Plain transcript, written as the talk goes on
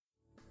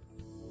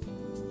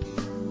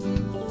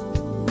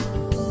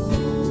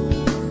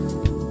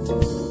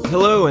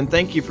Hello, and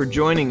thank you for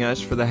joining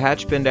us for the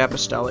Hatchbend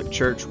Apostolic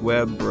Church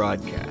web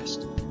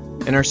broadcast.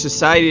 In our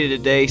society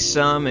today,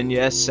 some, and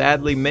yes,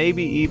 sadly,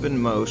 maybe even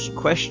most,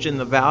 question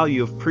the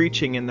value of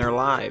preaching in their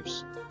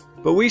lives.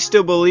 But we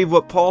still believe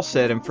what Paul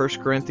said in 1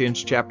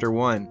 Corinthians chapter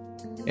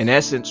 1. In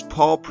essence,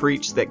 Paul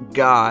preached that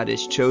God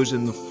has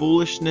chosen the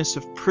foolishness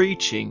of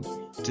preaching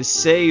to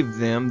save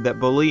them that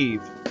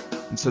believe.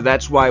 And so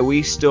that's why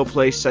we still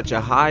place such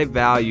a high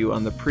value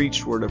on the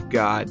preached word of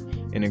God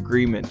in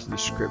agreement to the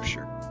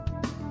Scripture.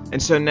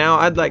 And so now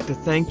I'd like to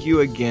thank you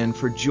again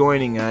for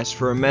joining us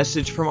for a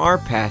message from our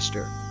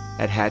pastor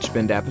at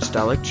Hatchbend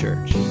Apostolic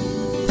Church. If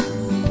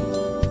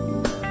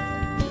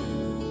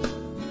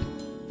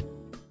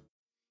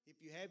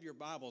you have your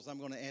Bibles, I'm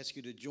going to ask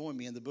you to join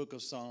me in the book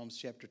of Psalms,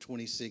 chapter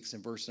 26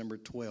 and verse number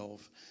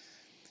 12.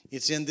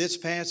 It's in this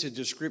passage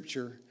of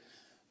Scripture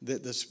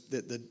that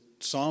the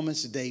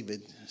psalmist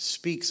David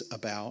speaks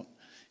about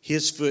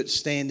his foot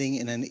standing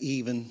in an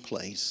even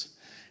place.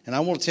 And I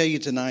want to tell you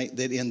tonight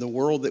that in the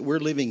world that we're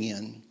living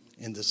in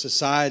the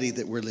society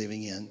that we're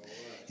living in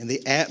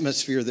the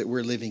atmosphere that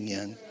we're living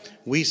in,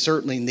 we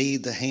certainly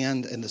need the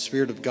hand and the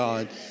Spirit of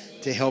God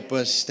to help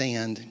us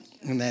stand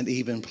in that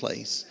even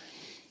place.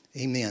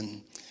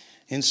 Amen.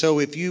 And so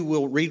if you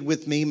will read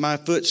with me, my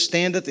foot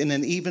standeth in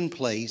an even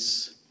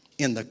place,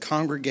 in the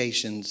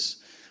congregations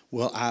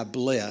will I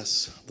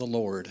bless the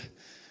Lord.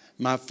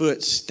 My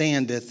foot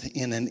standeth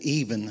in an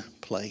even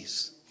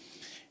place,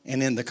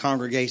 and in the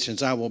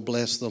congregations I will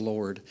bless the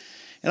Lord.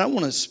 And I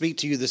want to speak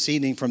to you this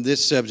evening from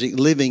this subject,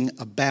 living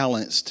a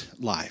balanced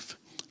life.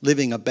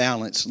 Living a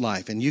balanced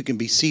life. And you can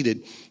be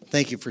seated.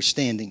 Thank you for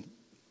standing.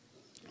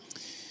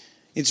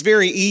 It's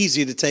very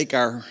easy to take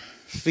our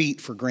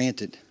feet for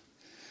granted.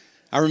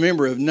 I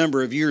remember a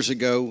number of years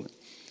ago,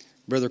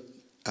 Brother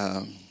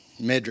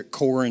Medrick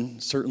Corin,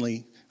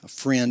 certainly a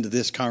friend of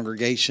this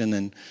congregation,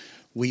 and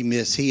we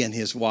miss he and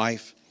his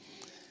wife.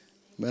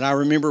 But I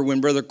remember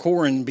when Brother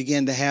Corin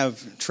began to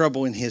have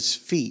trouble in his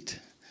feet.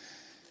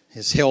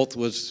 His health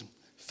was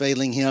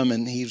failing him,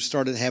 and he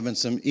started having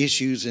some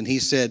issues. And he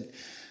said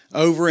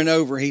over and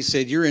over, he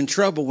said, "You're in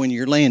trouble when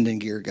your landing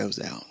gear goes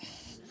out."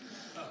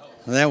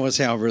 Well, that was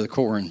how Brother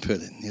Corin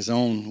put it, his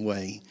own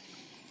way.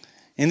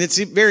 And it's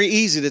very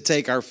easy to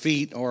take our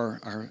feet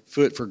or our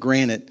foot for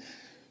granted.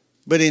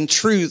 But in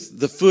truth,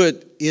 the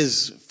foot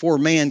is for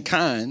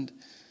mankind.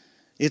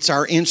 It's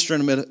our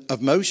instrument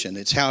of motion.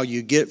 It's how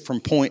you get from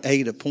point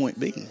A to point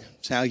B.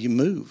 It's how you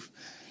move.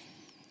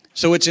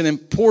 So it's an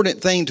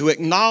important thing to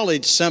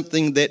acknowledge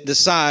something that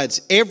decides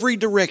every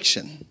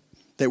direction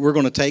that we're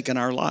going to take in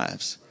our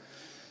lives.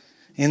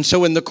 And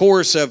so in the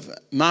course of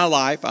my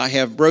life, I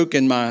have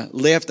broken my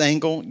left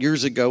ankle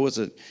years ago as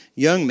a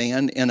young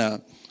man in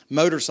a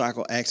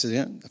motorcycle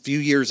accident. A few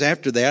years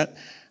after that,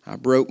 I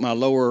broke my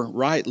lower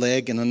right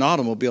leg in an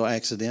automobile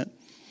accident.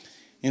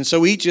 And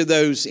so each of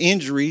those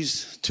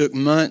injuries took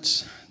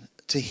months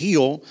to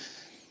heal.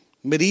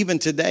 But even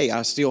today,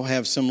 I still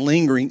have some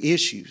lingering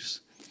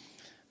issues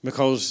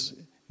because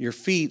your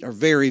feet are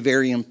very,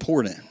 very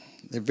important.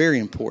 They're very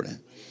important.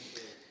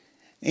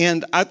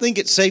 And I think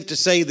it's safe to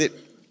say that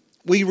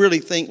we really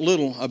think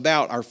little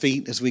about our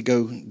feet as we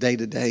go day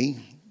to day.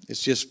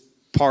 It's just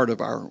part of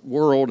our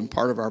world and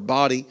part of our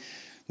body.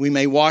 We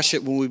may wash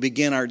it when we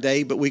begin our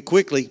day, but we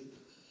quickly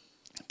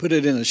put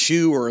it in a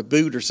shoe or a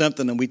boot or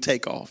something and we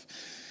take off.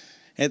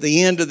 At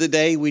the end of the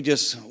day, we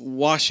just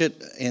wash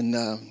it and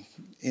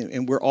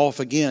we're off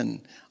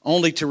again,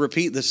 only to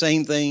repeat the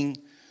same thing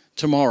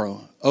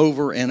tomorrow,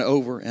 over and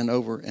over and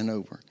over and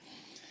over.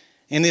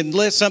 And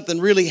unless something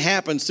really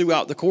happens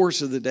throughout the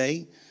course of the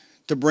day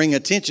to bring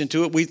attention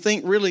to it, we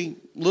think really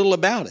little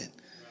about it.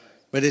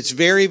 But it's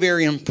very,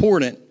 very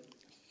important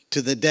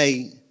to the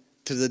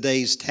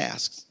day's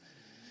tasks.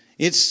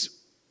 It's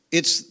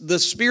the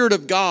Spirit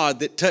of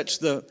God that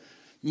touched the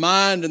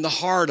mind and the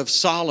heart of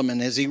Solomon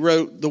as he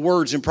wrote the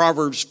words in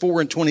Proverbs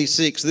 4 and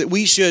 26 that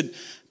we should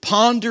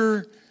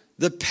ponder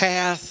the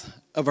path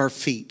of our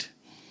feet.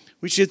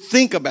 We should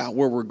think about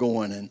where we're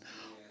going and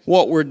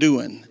what we're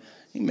doing.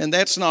 Amen.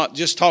 That's not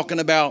just talking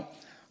about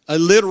a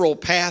literal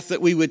path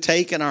that we would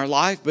take in our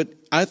life, but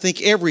I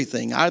think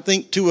everything. I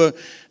think to a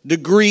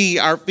degree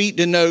our feet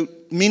denote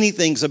many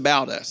things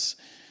about us.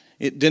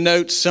 It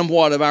denotes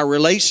somewhat of our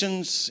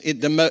relations.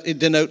 It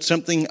denotes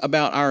something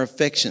about our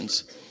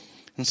affections.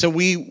 And so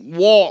we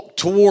walk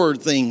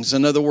toward things,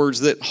 in other words,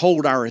 that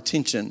hold our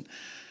attention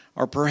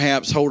or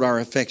perhaps hold our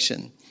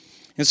affection.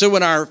 And so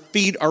when our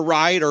feet are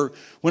right or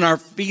when our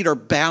feet are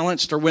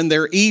balanced or when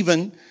they're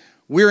even,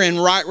 we're in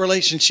right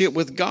relationship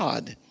with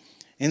God.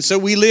 And so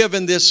we live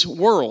in this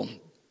world,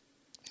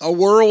 a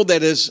world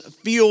that is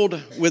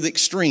filled with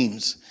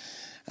extremes.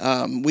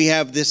 We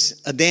have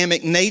this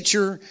Adamic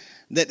nature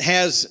that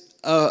has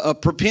a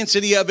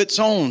propensity of its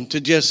own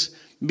to just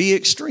be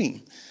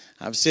extreme.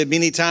 I've said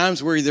many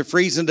times we're either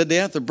freezing to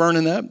death or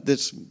burning up.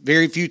 There's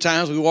very few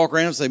times we walk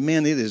around and say,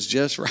 man, it is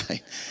just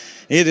right.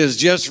 It is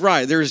just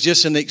right. There's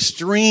just an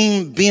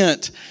extreme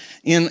bent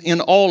in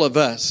all of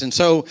us. And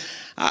so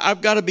I've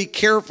got to be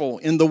careful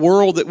in the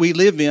world that we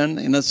live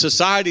in a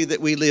society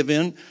that we live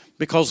in,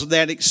 because of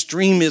that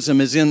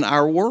extremism is in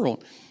our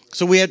world.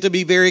 So we have to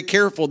be very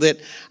careful that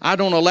I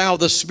don't allow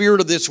the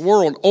spirit of this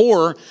world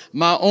or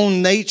my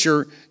own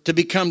nature to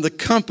become the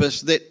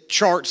compass that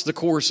charts the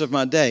course of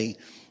my day.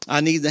 I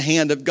need the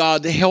hand of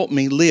God to help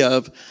me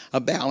live a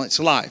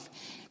balanced life.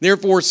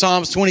 Therefore,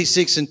 Psalms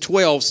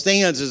 26:12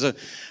 stands as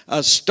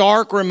a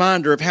stark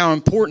reminder of how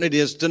important it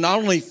is to not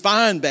only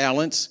find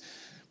balance,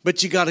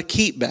 but you got to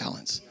keep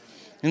balance.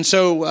 And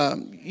so,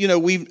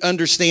 we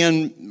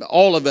understand,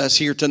 all of us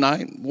here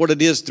tonight, what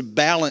it is to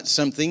balance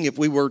something. If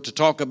we were to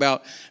talk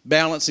about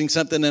balancing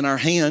something in our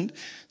hand,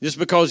 just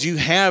because you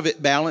have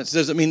it balanced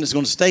doesn't mean it's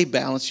going to stay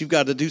balanced. You've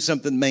got to do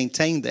something to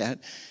maintain that.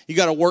 You've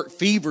got to work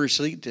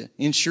feverishly to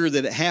ensure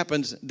that it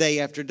happens day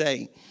after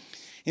day.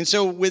 And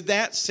so with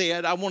that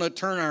said, I want to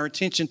turn our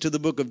attention to the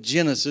book of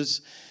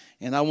Genesis,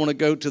 and I want to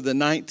go to the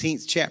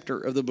 19th chapter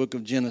of the book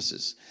of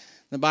Genesis.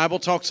 The Bible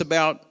talks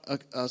about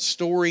a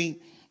story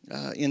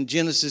in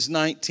Genesis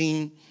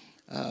 19.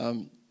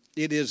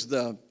 It is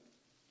the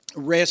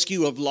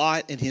rescue of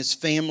Lot and his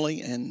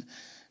family, and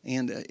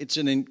it's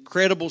an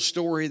incredible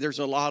story. There's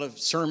a lot of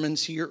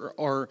sermons here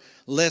or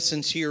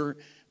lessons here.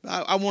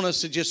 I want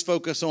us to just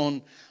focus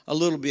on a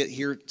little bit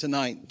here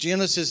tonight.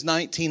 Genesis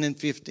 19 and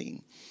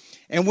 15.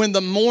 And when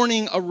the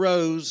morning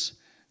arose,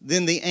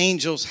 then the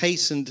angels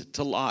hastened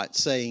to Lot,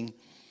 saying,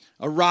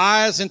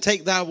 Arise and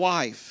take thy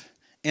wife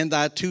and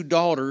thy 2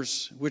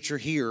 daughters which are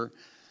here,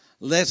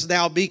 lest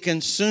thou be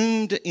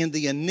consumed in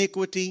the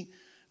iniquity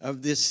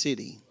of this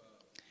city.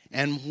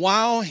 And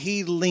while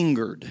he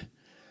lingered,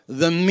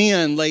 the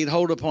men laid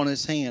hold upon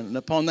his hand, and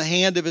upon the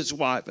hand of his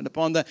wife, and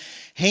upon the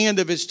hand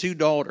of his 2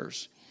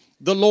 daughters,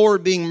 the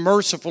Lord being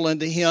merciful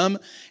unto him,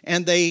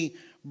 and they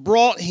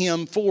brought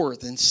him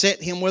forth and set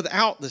him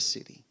without the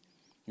city.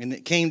 And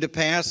it came to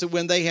pass that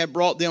when they had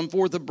brought them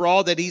forth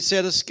abroad, that he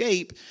said,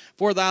 Escape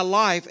for thy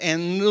life,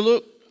 and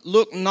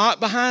look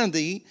not behind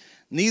thee,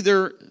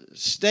 neither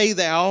stay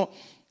thou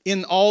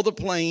in all the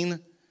plain.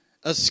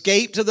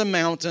 Escape to the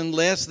mountain,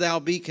 lest thou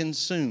be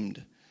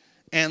consumed.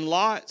 And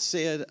Lot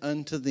said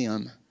unto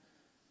them,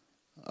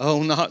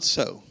 Oh, not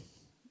so.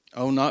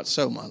 Oh, not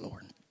so, my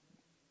Lord.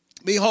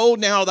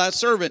 Behold, now thy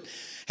servant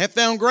hath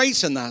found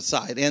grace in thy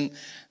sight, and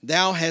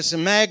thou hast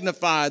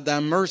magnified thy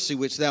mercy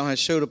which thou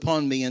hast showed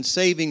upon me in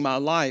saving my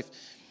life.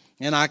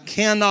 And I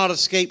cannot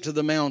escape to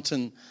the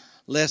mountain,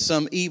 lest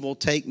some evil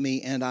take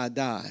me and I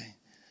die.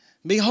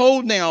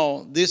 Behold,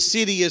 now this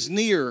city is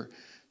near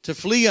to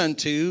flee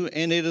unto,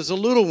 and it is a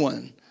little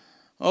one.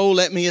 Oh,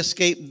 let me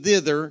escape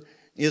thither.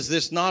 Is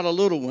this not a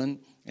little one?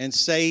 And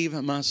save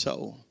my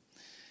soul.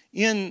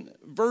 In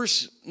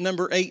verse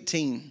number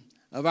 18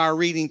 of our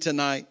reading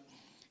tonight,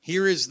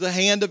 here is the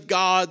hand of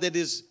God that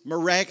is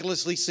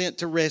miraculously sent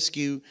to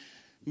rescue.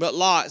 But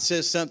Lot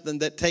says something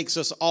that takes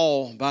us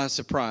all by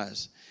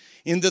surprise.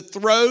 In the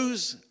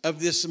throes of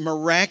this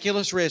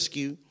miraculous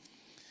rescue,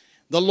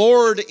 the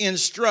Lord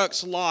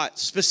instructs Lot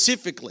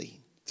specifically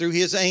through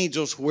his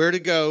angels where to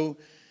go.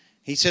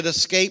 He said,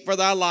 Escape for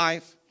thy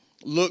life.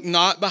 Look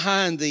not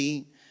behind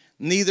thee,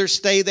 neither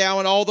stay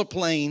thou in all the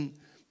plain.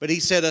 But he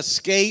said,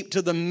 Escape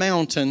to the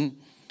mountain,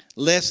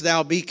 lest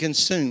thou be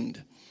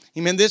consumed.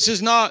 Amen. This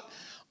is not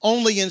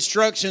only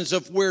instructions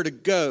of where to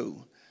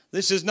go.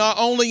 This is not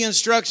only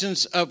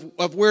instructions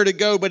of where to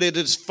go, but it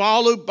is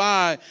followed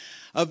by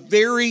a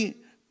very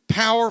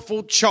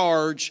powerful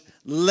charge,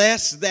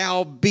 lest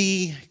thou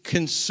be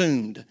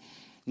consumed.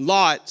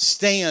 Lot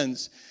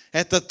stands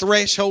at the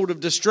threshold of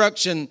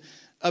destruction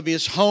of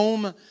his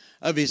home,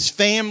 of his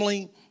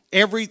family,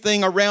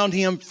 everything around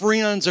him,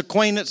 friends,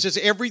 acquaintances,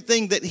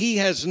 everything that he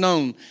has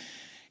known.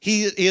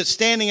 He is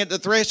standing at the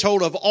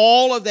threshold of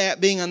all of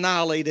that being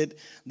annihilated.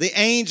 The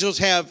angels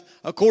have,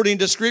 according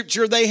to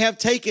Scripture, they have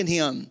taken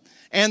him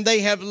and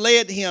they have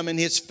led him and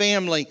his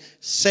family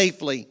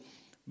safely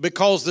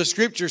because the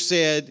Scripture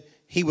said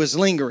he was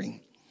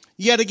lingering.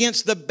 Yet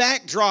against the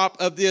backdrop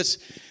of this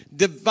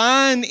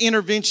divine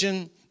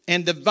intervention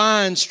and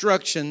divine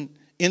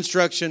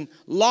instruction,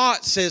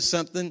 Lot says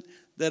something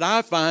that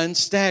I find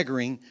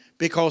staggering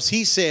because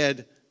he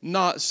said,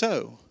 Not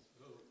so,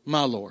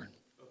 my Lord.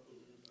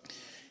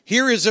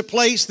 Here is a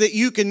place that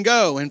you can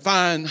go and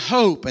find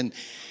hope. And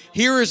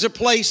here is a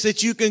place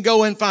that you can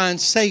go and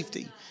find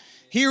safety.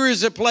 Here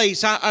is a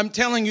place, I'm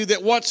telling you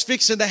that what's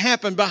fixing to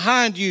happen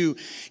behind you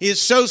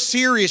is so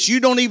serious, you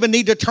don't even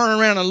need to turn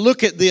around and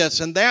look at this.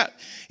 And that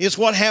is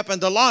what happened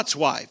to Lot's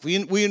wife.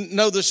 We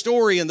know the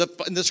story and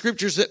the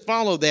scriptures that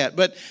follow that.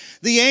 But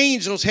the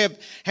angels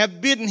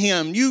have bidden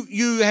him,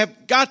 you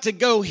have got to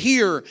go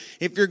here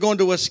if you're going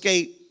to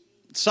escape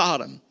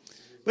Sodom.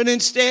 But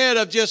instead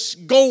of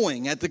just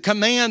going at the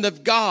command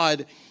of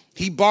God,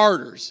 he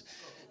barters.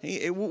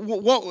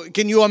 What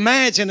can you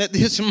imagine at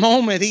this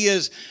moment? He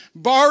is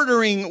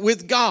bartering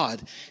with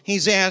God.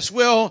 He's asked,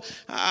 well,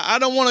 I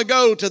don't want to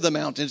go to the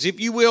mountains. If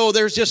you will,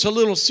 there's just a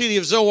little city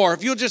of Zoar.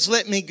 If you'll just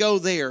let me go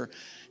there.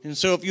 And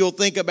so if you'll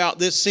think about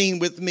this scene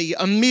with me,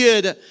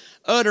 amid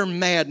utter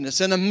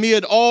madness and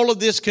amid all of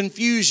this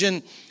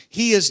confusion,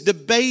 he is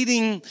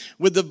debating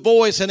with the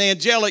voice and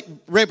angelic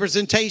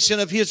representation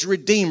of his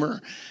Redeemer.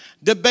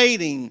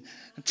 debating,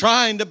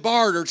 trying to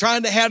barter,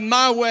 trying to have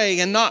my way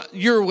and not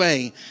your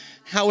way.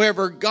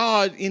 However,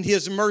 God, in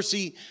His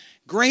mercy,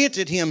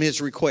 granted him his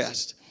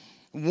request.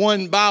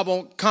 One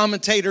Bible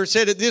commentator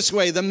said it this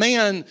way: the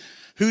man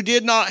who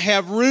did not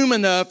have room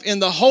enough in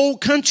the whole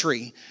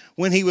country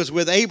when he was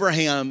with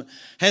Abraham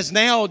has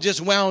now just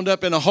wound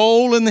up in a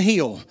hole in the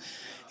hill.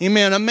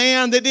 Amen. A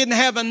man that didn't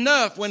have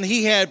enough when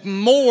he had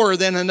more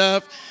than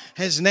enough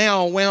has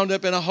now wound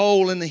up in a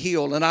hole in the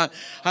hill. And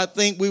I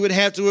think we would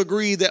have to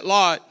agree that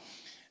Lot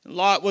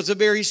was a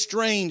very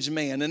strange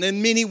man. And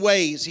in many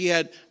ways, he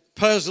had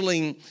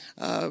puzzling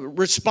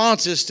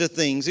responses to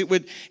things. It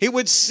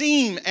would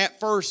seem at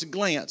first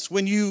glance,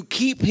 when you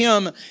keep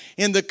him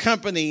in the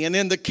company and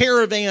in the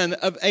caravan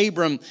of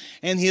Abram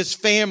and his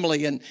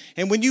family, and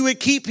when you would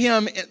keep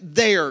him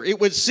there,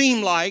 it would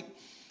seem like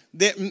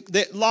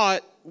that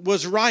Lot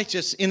was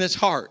righteous in his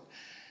heart.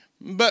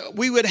 But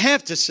we would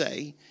have to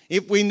say,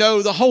 if we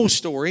know the whole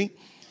story,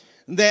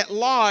 that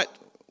Lot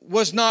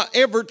was not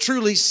ever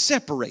truly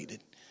separated.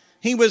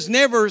 He was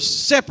never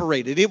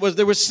separated.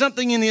 There was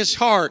something in his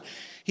heart.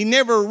 He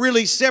never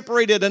really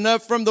separated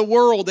enough from the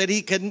world that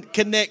he could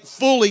connect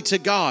fully to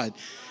God.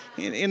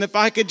 And if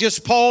I could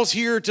just pause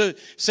here to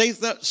say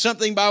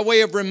something by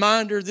way of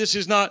reminder, this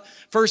is not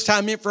first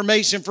time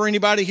information for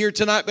anybody here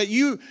tonight, but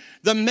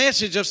the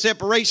message of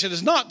separation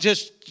is not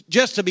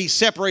just to be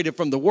separated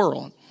from the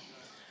world.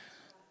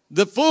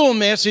 The full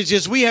message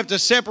is we have to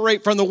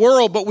separate from the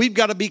world, but we've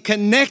got to be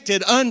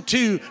connected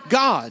unto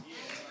God.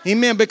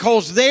 Amen.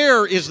 Because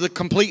there is the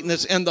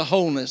completeness and the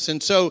wholeness.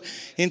 And so,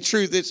 in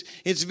truth,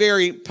 it's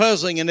very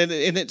puzzling. And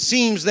it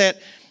seems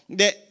that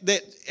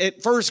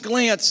at first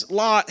glance,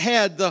 Lot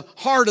had the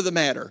heart of the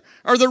matter,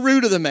 or the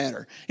root of the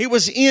matter. It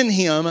was in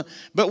him,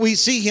 but we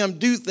see him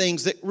do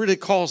things that really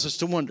cause us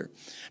to wonder.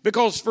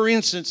 Because, for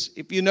instance,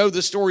 if you know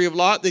the story of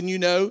Lot, then you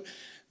know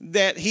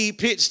that he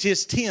pitched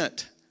his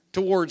tent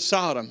towards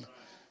Sodom.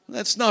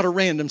 That's not a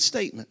random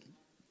statement.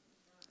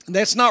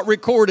 That's not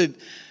recorded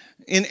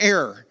in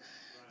error.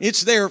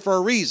 It's there for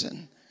a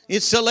reason.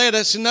 It's to let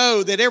us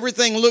know that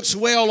everything looks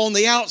well on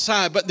the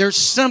outside, but there's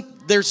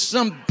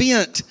some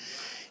bent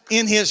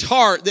in his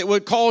heart that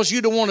would cause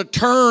you to want to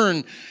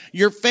turn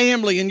your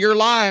family and your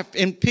life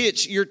and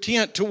pitch your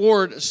tent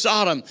toward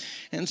Sodom.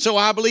 And so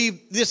I believe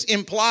this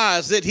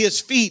implies that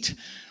his feet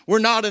were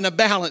not in a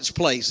balanced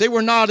place. They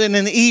were not in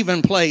an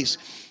even place.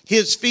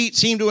 His feet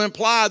seem to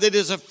imply that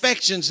his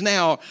affections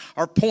now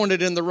are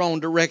pointed in the wrong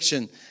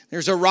direction.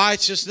 There's a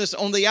righteousness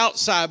on the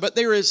outside, but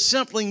there is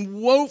something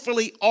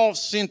woefully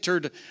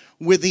off-centered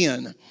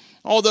within.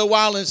 Although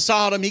while in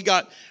Sodom he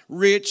got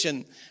rich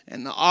and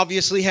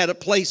obviously had a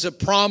place of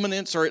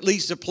prominence, or at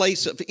least a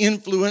place of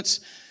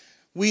influence,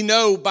 we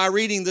know by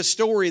reading the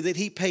story that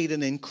he paid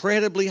an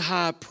incredibly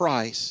high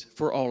price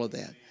for all of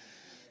that.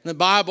 The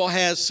Bible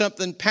has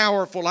something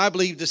powerful, I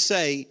believe, to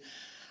say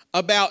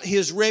about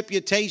his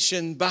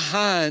reputation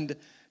behind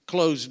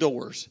closed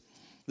doors.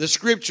 The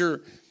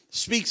scripture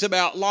speaks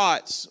about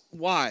Lot's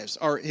wives,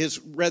 or his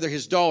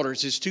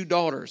daughters, his two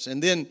daughters.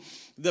 And then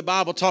the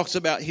Bible talks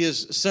about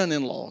his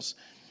son-in-laws.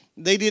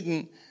 They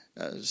didn't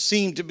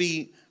seem to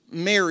be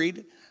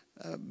married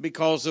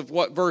because of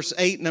what verse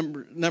 8,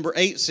 number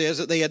 8 says,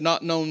 that they had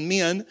not known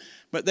men,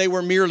 but they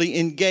were merely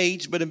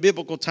engaged. But in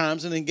biblical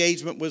times, an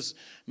engagement was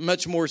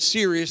much more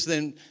serious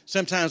than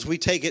sometimes we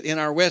take it in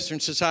our Western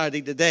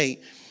society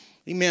today.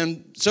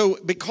 Amen. So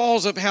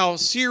because of how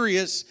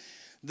serious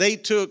they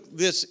took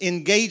this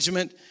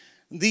engagement,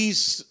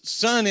 these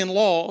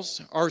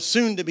son-in-laws, or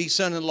soon-to-be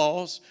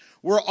son-in-laws,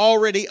 were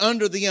already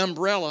under the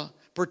umbrella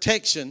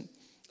protection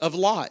of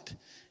Lot.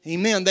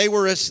 Amen. They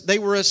were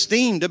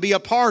esteemed to be a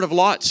part of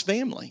Lot's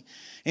family.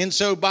 And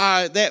so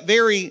by that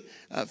very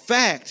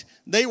fact,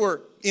 they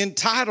were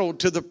entitled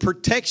to the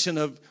protection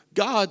of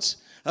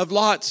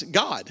Lot's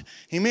God.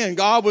 Amen.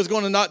 God was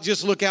going to not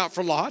just look out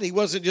for Lot. He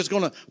wasn't just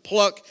going to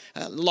pluck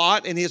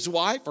Lot and his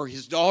wife or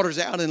his daughters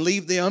out and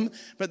leave them.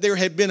 But there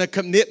had been a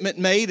commitment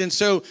made. And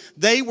so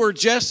they were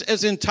just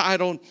as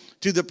entitled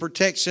to the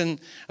protection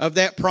of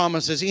that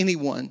promise as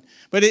anyone.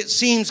 But it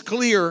seems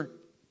clear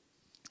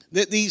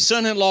that these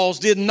son-in-laws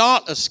did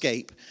not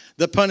escape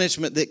the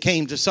punishment that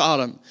came to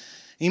Sodom.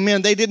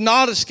 Amen. They did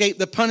not escape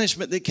the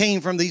punishment that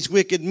came from these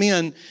wicked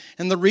men.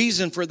 And the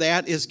reason for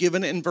that is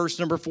given in verse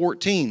number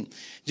 14.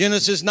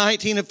 Genesis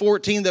 19 and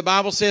 14, the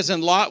Bible says,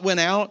 "And Lot went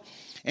out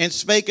and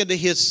spake unto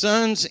his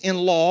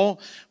sons-in-law,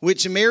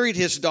 which married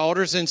his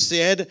daughters, and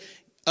said,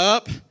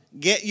 Up,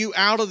 get you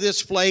out of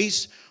this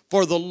place,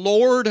 for the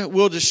Lord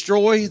will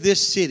destroy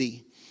this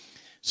city."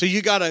 So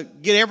you got to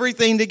get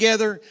everything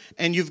together,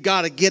 and you've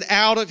got to get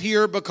out of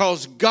here,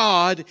 because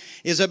God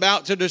is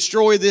about to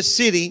destroy this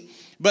city.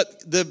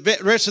 But the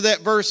rest of that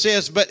verse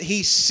says, "But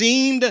he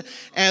seemed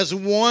as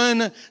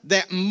one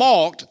that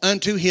mocked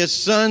unto his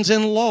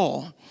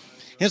sons-in-law."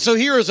 And so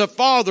here is a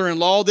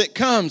father-in-law that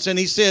comes and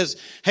he says,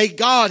 "Hey,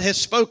 God has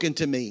spoken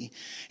to me.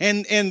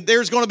 and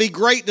there's going to be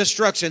great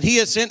destruction. He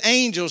has sent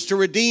angels to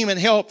redeem and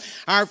help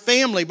our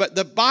family. But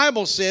the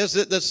Bible says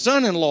that the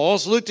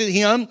son-in-laws looked at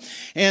him,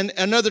 and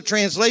another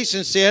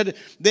translation said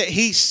that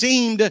he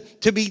seemed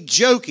to be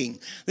joking.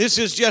 This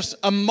is just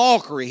a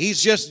mockery.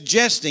 He's just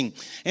jesting.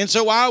 And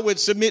so I would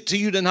submit to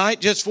you tonight,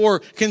 just for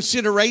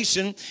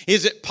consideration,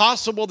 is it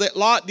possible that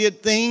Lot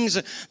did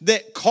things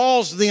that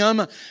caused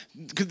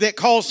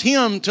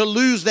him to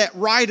lose that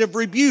right of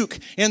rebuke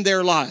in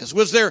their lives?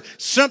 Was there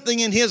something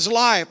in his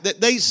life that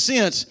they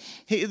sense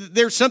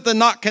there's something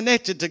not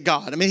connected to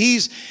God? I mean, he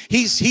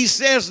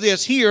says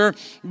this here,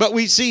 but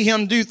we see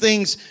him do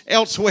things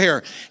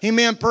elsewhere.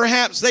 Amen.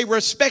 Perhaps they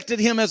respected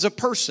him as a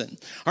person,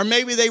 or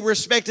maybe they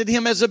respected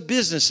him as a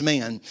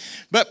businessman,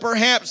 but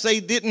perhaps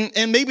they didn't,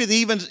 and maybe they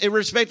even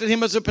respected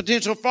him as a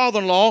potential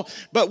father-in-law,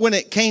 but when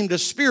it came to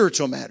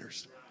spiritual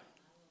matters,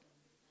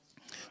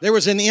 there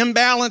was an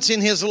imbalance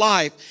in his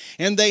life,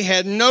 and they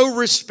had no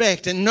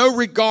respect and no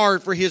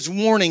regard for his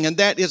warning, and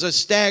that is a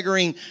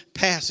staggering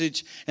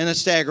passage and a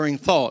staggering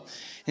thought.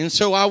 And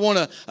so I want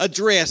to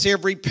address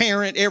every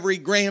parent, every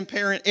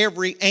grandparent,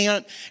 every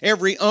aunt,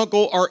 every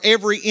uncle, or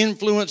every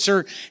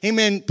influencer.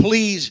 Amen.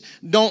 Please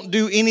don't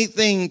do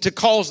anything to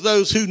cause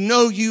those who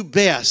know you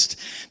best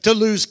to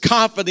lose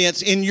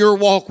confidence in your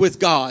walk with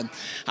God.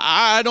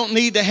 I don't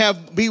need to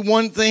be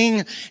one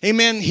thing,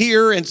 amen,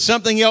 here and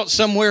something else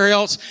somewhere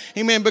else.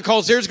 Amen.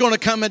 Because there's going to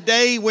come a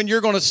day when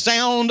you're going to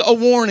sound a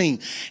warning,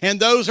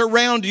 and those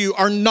around you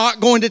are not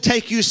going to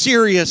take you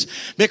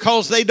serious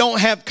because they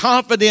don't have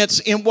confidence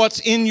in what's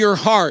in your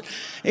heart.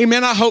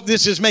 Amen. I hope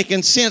this is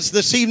making sense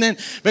this evening,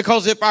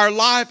 because if our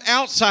life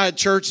outside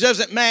church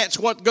doesn't match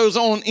what goes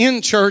on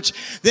in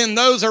church, then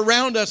those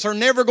around us are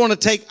never going to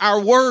take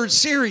our words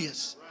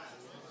serious.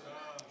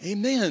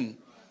 Amen.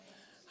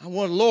 I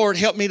want, Lord,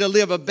 help me to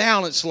live a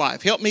balanced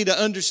life. Help me to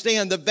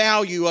understand the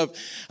value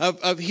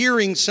of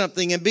hearing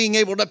something and being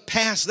able to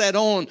pass that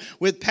on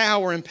with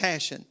power and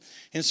passion.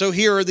 And so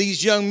here are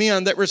these young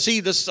men that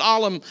received a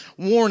solemn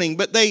warning,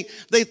 but they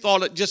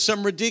thought it just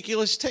some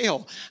ridiculous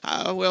tale.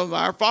 Well,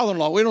 our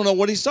father-in-law, we don't know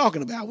what he's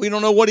talking about. We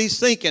don't know what he's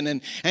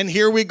thinking. And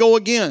here we go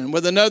again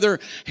with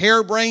another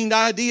harebrained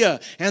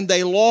idea. And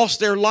they lost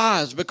their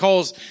lives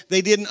because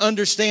they didn't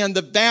understand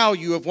the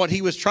value of what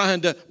he was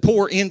trying to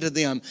pour into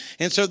them.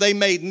 And so they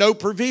made no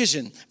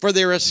provision for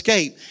their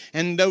escape,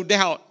 and no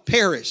doubt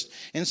perished.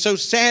 And so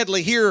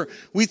sadly, here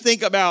we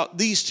think about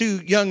these two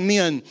young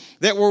men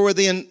that were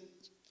within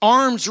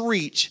arm's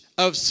reach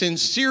of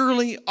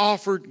sincerely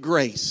offered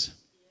grace.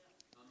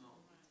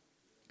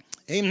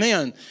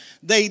 Amen.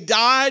 They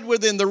died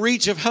within the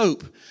reach of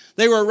hope.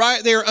 They were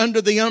right there under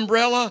the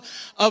umbrella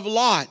of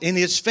Lot and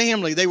his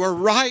family. They were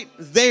right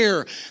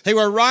there. They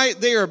were right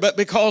there, but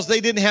because they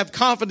didn't have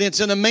confidence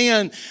in a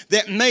man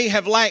that may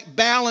have lacked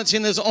balance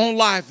in his own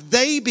life,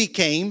 they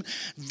became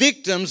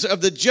victims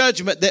of the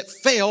judgment that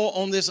fell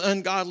on this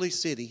ungodly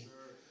city.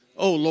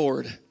 Oh,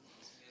 Lord.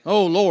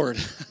 Oh, Lord.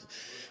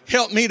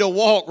 Help me to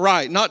walk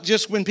right, not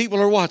just when people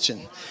are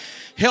watching.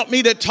 Help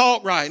me to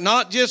talk right,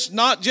 not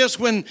just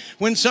when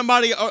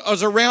somebody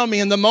is around me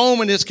and the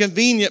moment is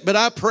convenient, but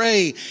I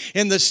pray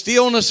in the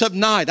stillness of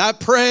night. I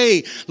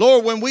pray,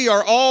 Lord, when we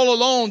are all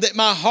alone, that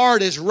my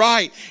heart is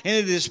right and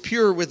it is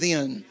pure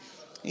within.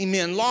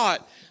 Amen.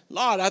 Lot,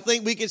 I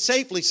think we could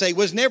safely say,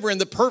 was never in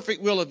the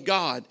perfect will of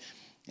God.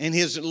 And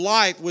his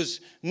life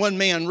was, one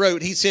man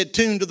wrote, he said,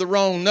 tuned to the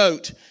wrong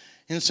note.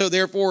 And so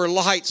therefore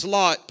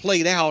Lot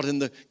played out in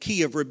the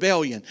key of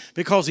rebellion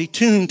because he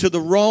tuned to the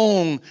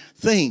wrong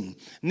thing.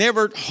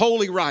 Never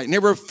wholly right,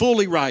 never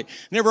fully right,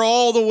 never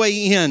all the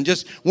way in,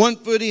 just 1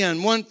 foot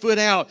in, 1 foot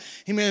out.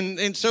 Amen.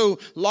 And so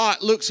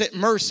Lot looks at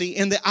mercy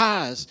in the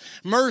eyes.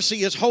 Mercy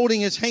is holding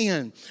his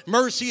hand.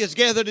 Mercy has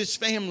gathered his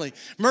family.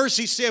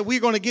 Mercy said, we're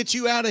going to get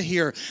you out of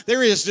here.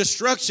 There is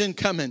destruction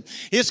coming.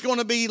 It's going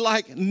to be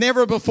like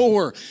never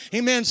before.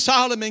 Amen.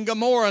 Sodom and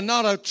Gomorrah,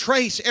 not a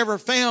trace ever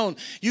found.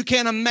 You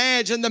can't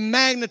imagine the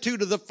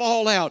magnitude of the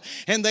fallout.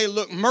 And they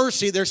look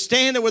mercy. They're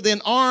standing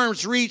within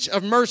arm's reach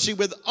of mercy,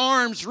 with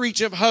arm's reach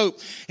of hope.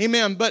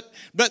 Amen. But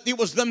it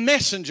was the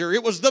messenger.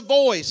 It was the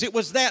voice. It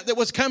was that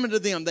was coming to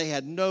them. They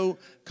had no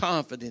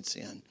confidence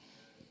in.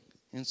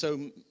 And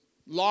so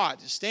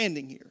Lot is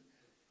standing here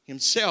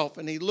himself,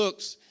 and he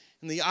looks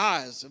in the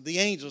eyes of the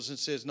angels and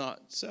says, not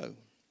so.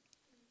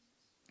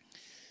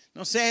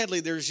 Now, sadly,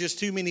 there's just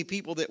too many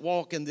people that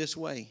walk in this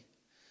way.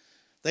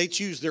 They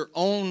choose their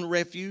own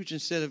refuge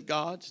instead of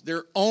God's,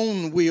 their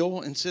own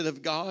will instead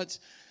of God's.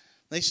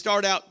 They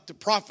start out to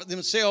profit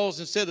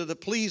themselves instead of to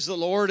please the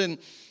Lord, and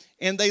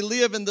they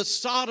live in the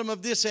Sodom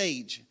of this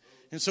age.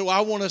 And so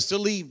I want us to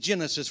leave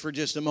Genesis for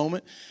just a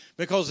moment,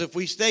 Because if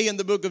we stay in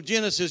the book of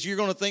Genesis, you're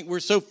going to think we're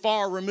so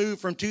far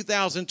removed from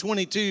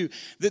 2022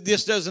 that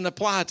this doesn't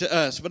apply to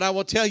us. But I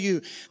will tell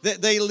you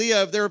that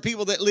there are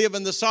people that live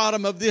in the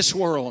Sodom of this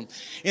world,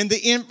 in the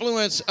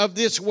influence of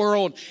this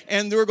world,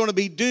 and they're going to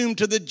be doomed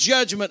to the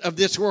judgment of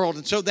this world.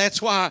 And so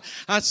that's why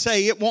I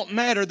say it won't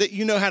matter that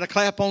you know how to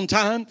clap on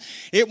time.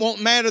 It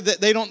won't matter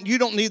that you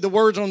don't need the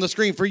words on the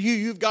screen for you.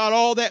 You've got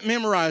all that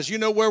memorized. You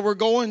know where we're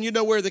going. You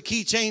know where the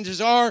key changes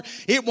are.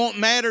 It won't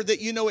matter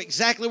that you know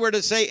exactly where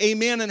to say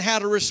amen and how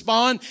to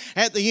respond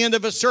at the end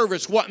of a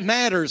service. What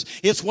matters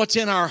is what's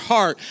in our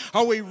heart.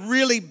 Are we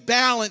really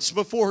balanced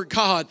before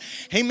God?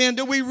 Amen.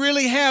 Do we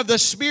really have the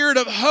spirit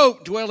of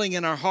hope dwelling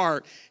in our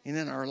heart and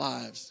in our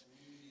lives?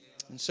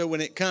 And so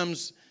when it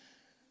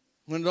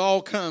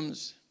all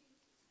comes,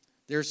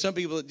 there are some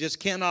people that just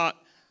cannot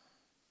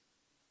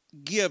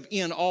give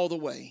in all the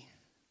way.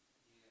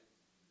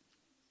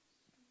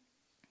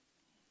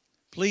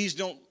 Please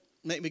don't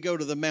make me go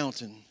to the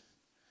mountain.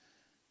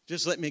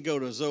 Just let me go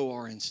to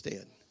Zoar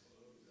instead.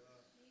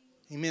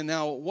 Amen.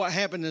 Now, what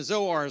happened in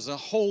Zoar is a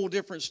whole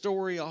different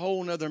story, a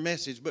whole other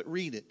message, but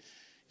read it.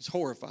 It's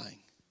horrifying.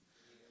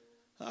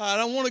 I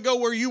don't want to go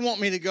where you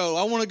want me to go.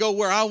 I want to go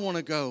where I want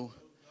to go.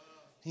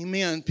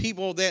 Amen.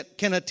 People that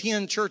can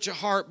attend church at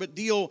heart but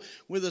deal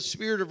with a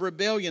spirit of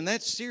rebellion,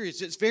 that's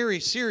serious. It's very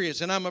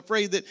serious. And I'm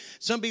afraid that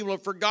some people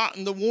have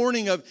forgotten the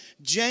warning of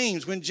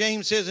James when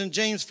James says in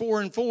James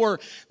 4:4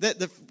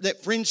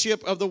 that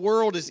friendship of the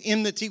world is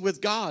enmity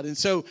with God. And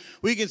so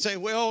we can say,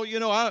 well,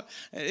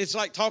 it's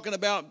like talking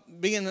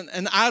about being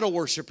an idol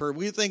worshiper.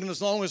 We're thinking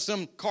as long as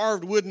some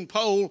carved wooden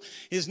pole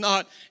is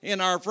not in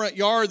our front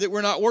yard that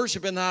we're not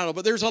worshiping the idol.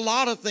 But there's a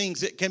lot of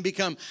things that can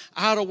become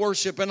idol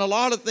worship, and a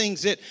lot of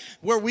things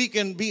where we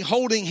can be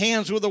holding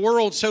hands with the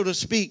world, so to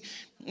speak.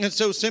 And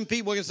so some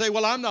people can say,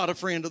 well, I'm not a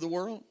friend of the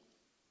world.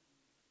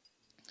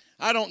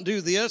 I don't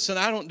do this and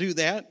I don't do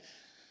that.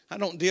 I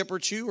don't dip or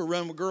chew or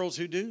run with girls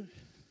who do.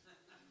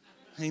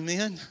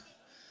 Amen.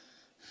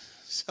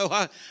 So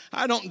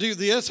I don't do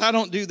this, I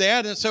don't do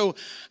that. And so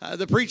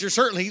the preacher,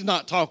 certainly he's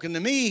not talking to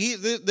me.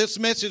 This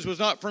message was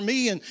not for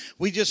me, and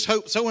we just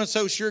hope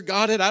so-and-so sure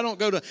got it. I don't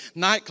go to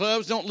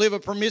nightclubs, don't live a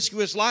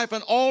promiscuous life,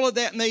 and all of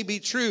that may be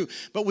true,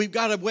 but we've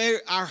got to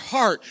wear our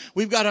heart.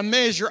 We've got to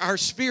measure our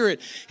spirit.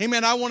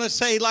 Amen. I want to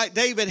say, like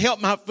David, help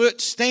my foot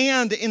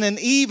stand in an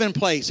even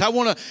place. I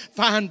want to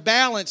find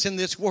balance in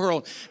this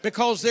world,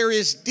 because there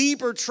is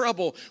deeper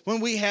trouble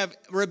when we have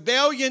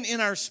rebellion in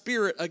our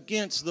spirit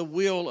against the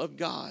will of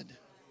God.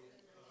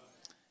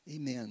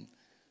 Amen.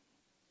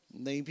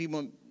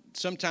 People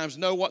sometimes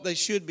know what they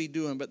should be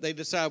doing, but they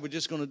decide we're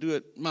just going to do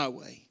it my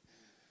way.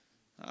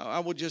 I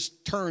will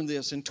just turn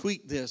this and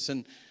tweak this.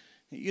 And,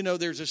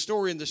 there's a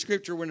story in the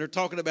scripture when they're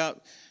talking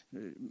about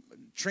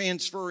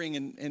transferring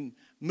and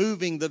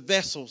moving the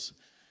vessels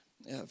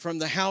from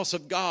the house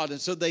of God.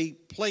 And so they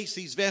place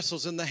these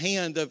vessels in the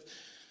hand of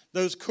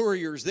those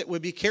couriers that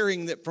would be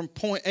carrying it from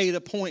point A to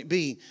point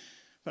B.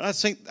 But I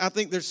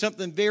think there's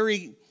something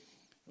very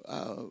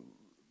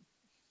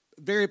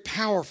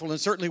powerful and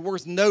certainly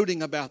worth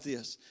noting about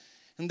this.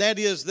 And that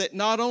is that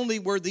not only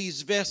were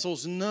these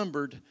vessels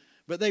numbered,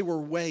 but they were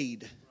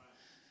weighed.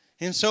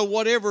 And so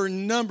whatever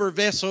number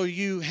vessel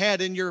you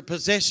had in your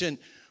possession,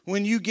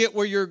 when you get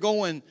where you're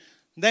going,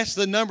 that's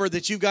the number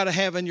that you've got to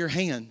have in your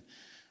hand.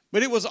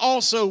 But it was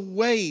also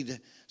weighed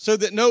so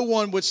that no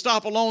one would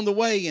stop along the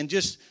way and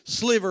just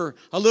sliver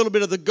a little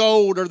bit of the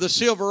gold or the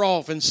silver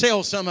off and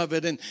sell some of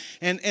it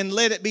and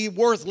let it be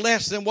worth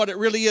less than what it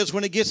really is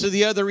when it gets to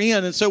the other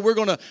end. And so we're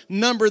going to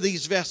number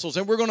these vessels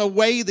and we're going to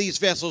weigh these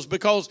vessels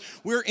because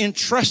we're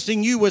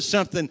entrusting you with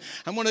something.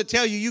 I'm going to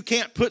tell you, you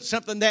can't put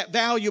something that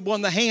valuable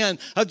in the hand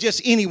of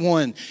just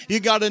anyone.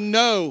 You got to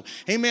know.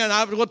 Amen.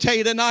 I will tell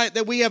you tonight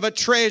that we have a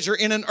treasure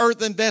in an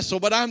earthen vessel,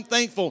 but I'm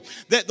thankful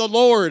that the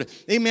Lord,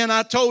 amen,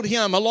 I told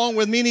him along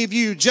with many of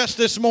you just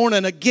this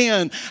morning,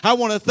 again, I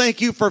want to thank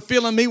you for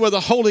filling me with the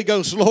Holy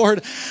Ghost,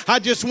 Lord. I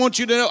just want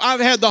you to know I've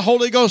had the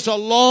Holy Ghost a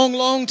long,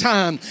 long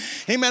time.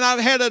 Amen.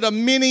 I've had it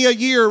many a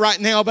year right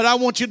now, but I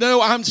want you to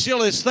know I'm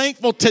still as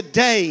thankful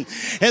today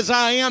as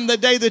I am the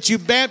day that you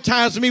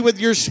baptized me with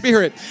your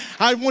Spirit.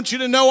 I want you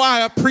to know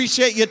I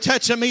appreciate you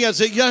touching me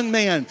as a young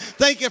man.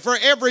 Thank you for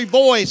every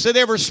voice that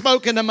ever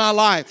spoke into my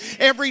life,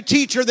 every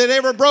teacher that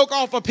ever broke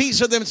off a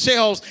piece of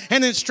themselves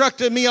and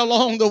instructed me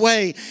along the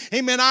way.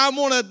 Amen. I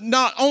want to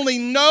not only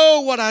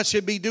know what I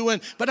should be doing,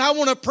 but I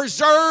want to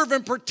preserve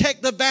and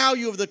protect the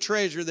value of the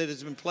treasure that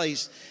has been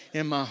placed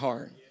in my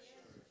heart.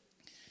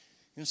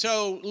 And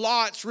so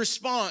Lot's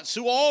response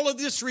to all of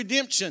this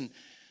redemption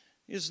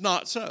is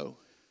not so.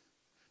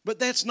 But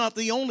that's not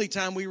the only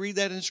time we read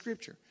that in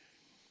Scripture.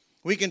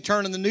 We can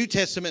turn in the New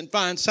Testament and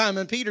find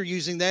Simon Peter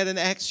using that in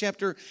Acts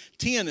chapter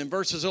 10 and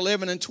verses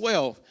 11 and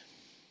 12.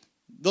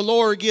 The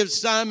Lord gives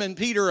Simon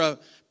Peter a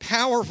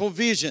powerful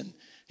vision.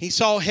 He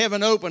saw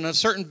heaven open, a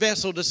certain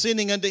vessel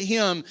descending unto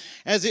him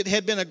as it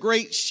had been a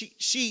great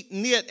sheet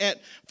knit at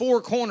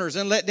four corners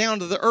and let down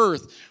to the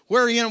earth,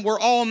 wherein were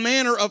all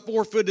manner of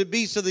four-footed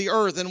beasts of the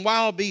earth and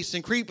wild beasts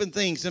and creeping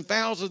things and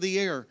fowls of the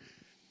air.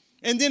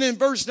 And then in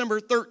verse number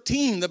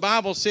 13, the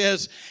Bible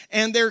says,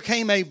 and there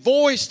came a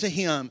voice to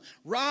him,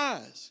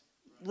 rise,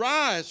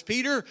 rise,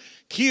 Peter,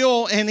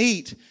 kill and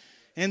eat.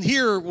 And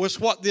here was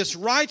what this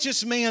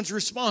righteous man's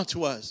response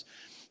was.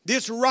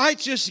 This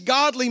righteous,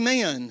 godly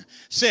man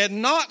said,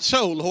 not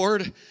so,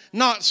 Lord,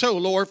 not so,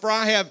 Lord, for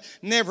I have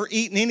never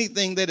eaten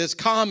anything that is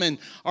common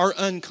or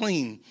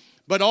unclean.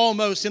 But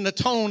almost in a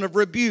tone of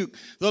rebuke,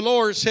 the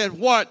Lord said,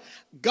 what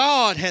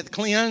God hath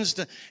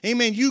cleansed,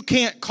 amen, you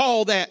can't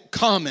call that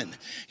common.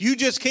 You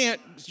can't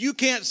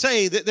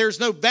say that there's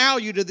no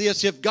value to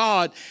this if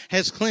God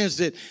has cleansed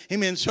it.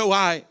 Amen. So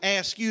I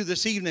ask you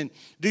this evening,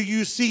 do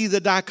you see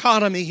the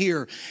dichotomy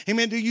here?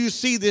 Amen. Do you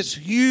see this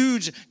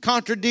huge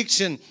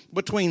contradiction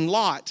between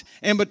Lot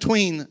and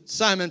between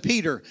Simon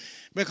Peter?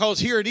 Because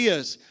here it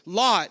is.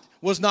 Lot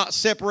was not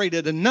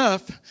separated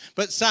enough,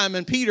 but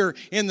Simon Peter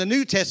in the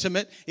New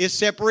Testament is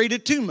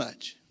separated too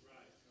much.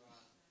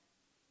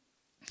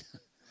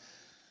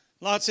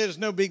 Lot said, it's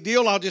no big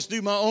deal. I'll just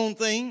do my own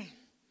thing.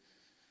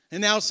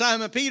 And now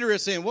Simon Peter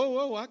is saying,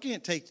 whoa, I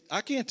can't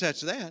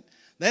touch that.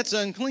 That's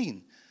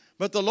unclean.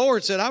 But the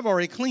Lord said, I've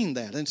already cleaned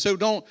that. And so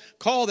don't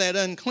call that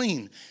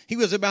unclean. He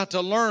was about to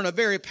learn a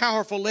very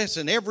powerful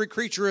lesson. Every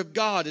creature of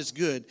God is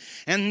good.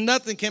 And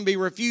nothing can be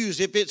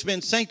refused if it's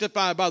been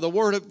sanctified by the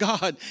word of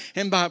God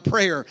and by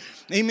prayer.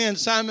 Amen.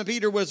 Simon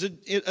Peter was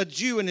a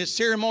Jew, and his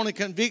ceremonial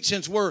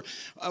convictions were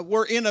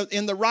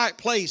in the right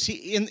place.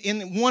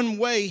 In one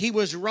way, he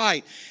was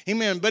right.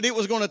 Amen. But it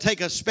was going to take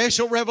a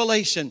special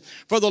revelation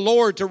for the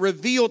Lord to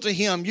reveal to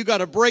him. You got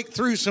to break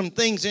through some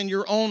things in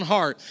your own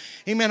heart.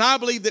 Amen. I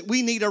believe that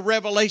we need a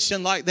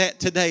revelation like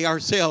that today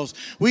ourselves.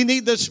 We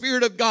need the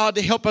Spirit of God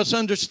to help us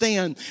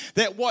understand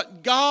that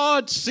what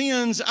God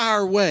sends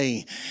our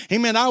way.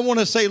 Amen. I want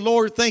to say,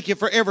 Lord, thank you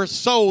for every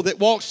soul that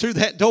walks through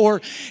that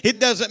door. It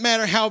doesn't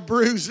matter how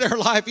bruised their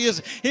life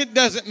is. It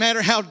doesn't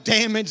matter how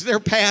damaged their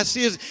past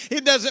is.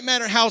 It doesn't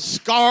matter how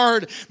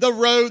scarred the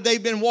road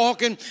they've been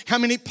walking, how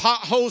many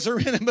potholes are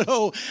in it. But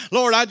oh,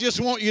 Lord, I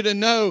just want you to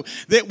know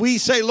that we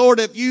say,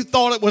 Lord, if you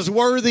thought it was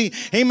worthy,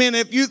 amen,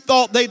 if you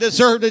thought they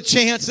deserved a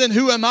chance, then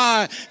who am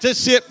I to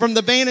sit from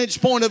the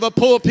vantage point of a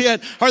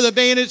pulpit or the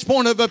vantage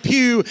point of a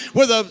pew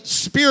with a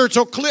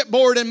spiritual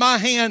clipboard in my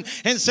hand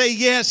and say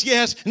yes,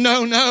 yes,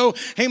 no, no.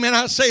 Amen.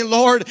 I say,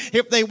 Lord,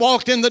 if they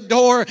walked in the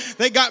door,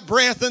 they got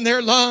breath in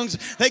their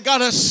lungs, they got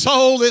a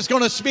soul that's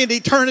going to spend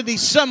eternity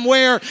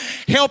somewhere.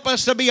 Help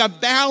us to be a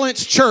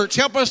balanced church.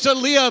 Help us to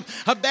live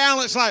a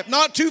balanced life.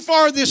 Not too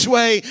far this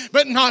way,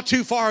 but not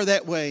too far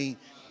that way.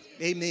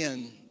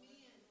 Amen.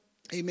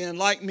 Amen.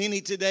 Like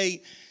many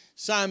today,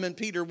 Simon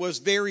Peter was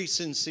very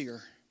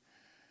sincere.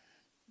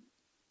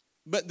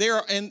 But there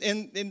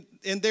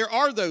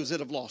are those that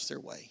have lost their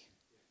way.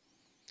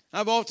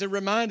 I've often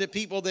reminded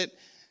people that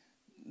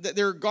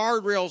there are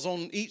guardrails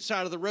on each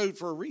side of the road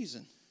for a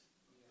reason.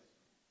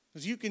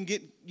 Because you can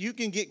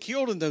get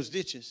killed in those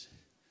ditches.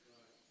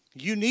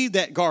 You need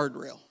that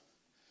guardrail.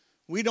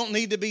 We don't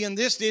need to be in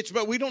this ditch,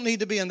 but we don't need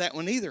to be in that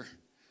one either.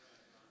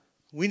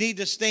 We need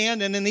to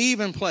stand in an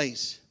even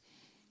place.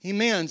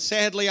 Amen.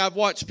 Sadly, I've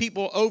watched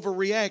people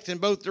overreact in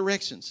both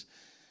directions.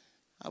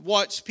 I've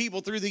watched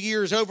people through the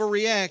years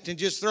overreact and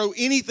just throw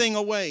anything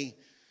away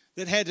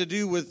that had to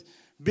do with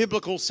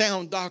biblical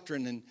sound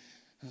doctrine and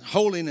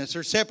holiness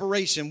or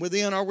separation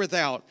within or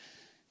without.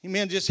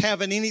 Amen. Just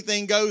having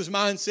anything goes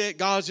mindset.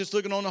 God's just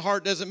looking on the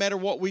heart. Doesn't matter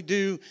what we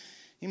do.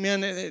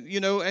 Amen. You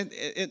know, and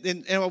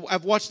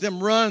I've watched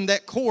them run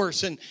that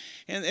course, and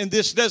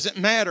this doesn't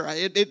matter.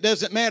 It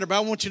doesn't matter. But I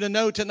want you to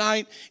know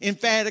tonight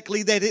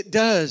emphatically that it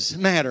does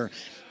matter.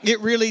 It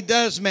really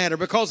does matter,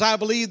 because I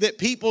believe that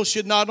people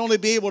should not only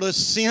be able to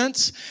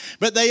sense,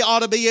 but they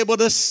ought to be able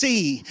to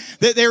see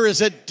that there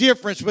is a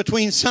difference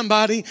between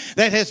somebody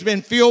that has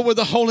been filled with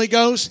the Holy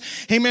Ghost.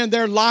 Amen.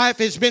 Their life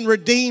has been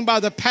redeemed by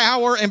the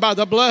power and by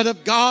the blood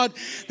of God.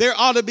 There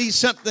ought to be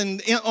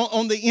something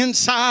on the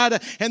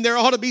inside, and there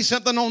ought to be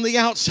something on the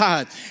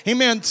outside.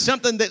 Amen.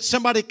 Something that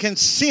somebody can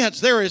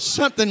sense. There is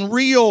something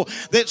real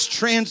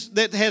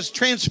that has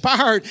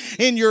transpired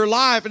in your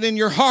life and in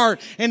your heart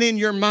and in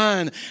your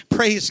mind.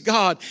 Praise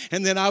God.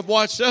 And then I've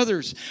watched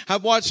others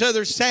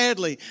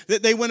sadly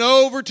that they went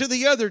over to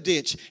the other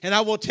ditch. And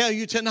I will tell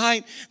you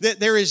tonight that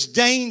there is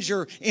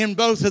danger in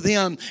both of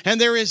them, and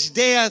there is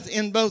death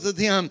in both of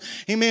them.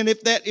 Amen.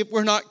 If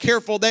we're not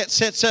careful, that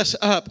sets us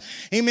up.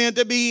 Amen.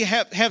 To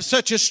have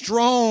such a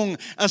strong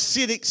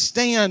acidic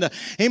stand.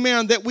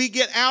 Amen. That we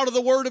get out of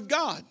the Word of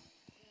God.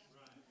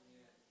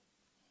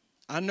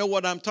 I know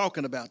what I'm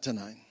talking about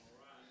tonight.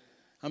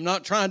 I'm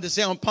not trying to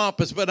sound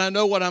pompous, but I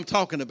know what I'm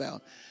talking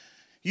about.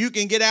 You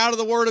can get out of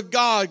the Word of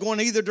God going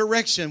either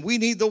direction. We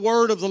need the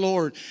Word of the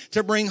Lord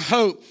to bring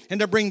hope and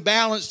to bring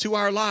balance to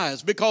our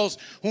lives. Because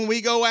when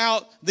we go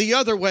out the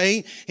other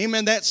way,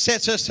 amen, that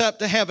sets us up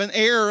to have an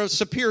air of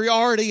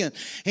superiority and,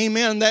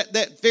 amen,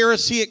 that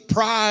Pharisaic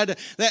pride,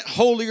 that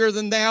holier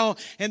than thou.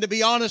 And to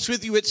be honest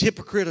with you, it's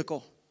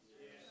hypocritical.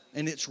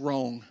 And it's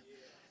wrong.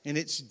 And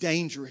it's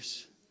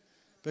dangerous.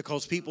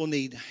 Because people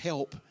need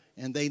help.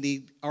 And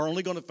they are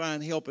only going to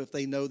find help if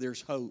they know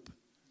there's hope.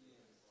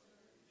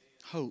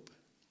 Hope.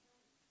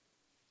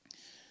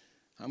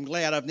 I'm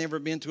glad I've never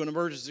been to an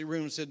emergency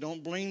room and said,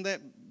 don't bring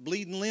that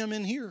bleeding limb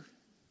in here.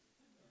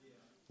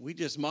 We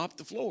just mop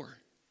the floor.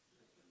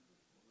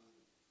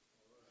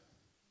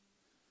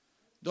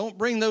 Don't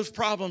bring those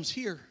problems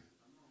here.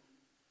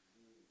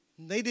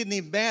 They didn't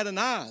even bat an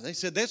eye. They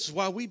said, this is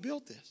why we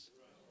built this.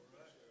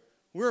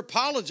 We're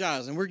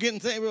apologizing. We're getting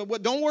things.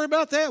 Don't worry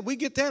about that. We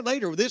get that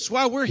later. This is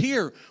why we're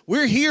here.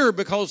 We're here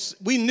because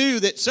we knew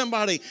that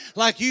somebody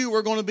like you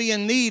were going to be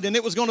in need, and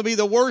it was going to be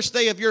the worst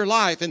day of your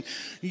life. And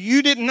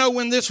you didn't know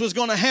when this was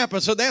going to happen.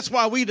 So that's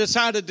why we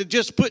decided to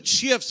just put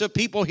shifts of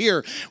people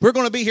here. We're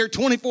going to be here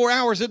 24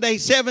 hours a day,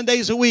 7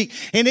 days a week.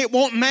 And it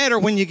won't matter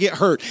when you get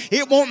hurt.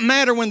 It won't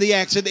matter when the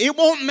accident. It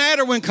won't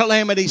matter when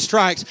calamity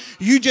strikes.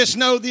 You just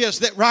know this,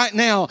 that right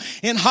now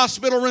in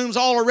hospital rooms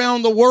all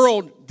around the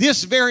world,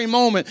 this very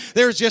moment,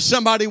 there's just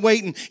somebody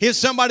waiting. If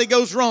somebody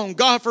goes wrong,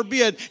 God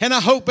forbid, and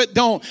I hope it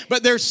don't,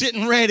 but they're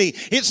sitting ready.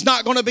 It's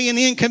not going to be an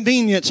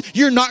inconvenience.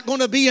 You're not going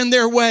to be in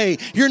their way.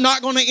 You're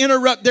not going to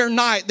interrupt their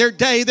night, their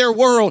day, their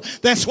world.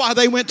 That's why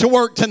they went to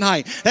work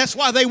tonight. That's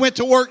why they went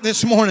to work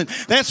this morning.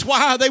 That's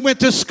why they went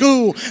to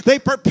school. They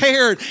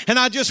prepared, and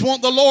I just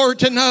want the Lord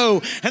to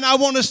know, and I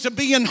want us to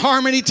be in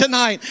harmony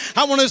tonight.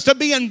 I want us to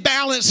be in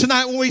balance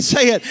tonight when we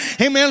say it.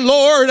 Amen,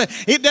 Lord.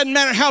 It doesn't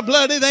matter how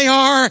bloody they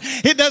are.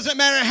 It doesn't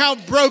matter how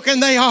broken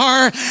they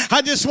are.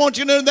 I just want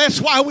you to know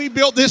that's why we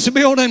built this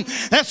building.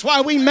 That's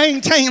why we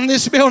maintain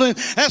this building.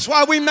 That's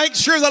why we make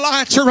sure the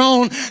lights are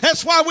on.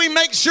 That's why we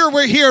make sure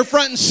we're here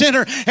front and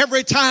center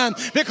every time,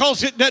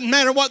 because it doesn't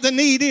matter what the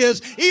need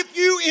is. If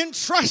you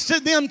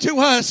entrusted them to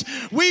us,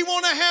 we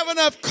want to have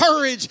enough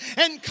courage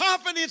and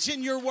confidence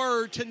in your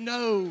word to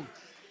know.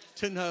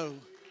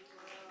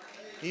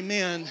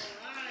 Amen.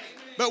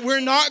 But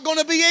we're not going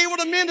to be able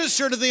to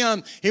minister to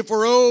them if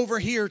we're over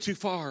here too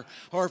far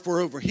or if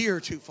we're over here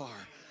too far.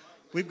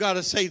 We've got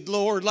to say,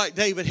 Lord, like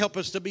David, help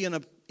us to be in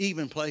an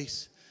even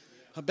place,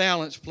 a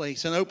balanced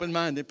place, an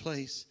open-minded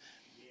place.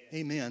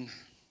 Amen.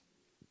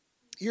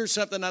 Here's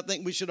something I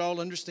think we should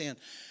all understand.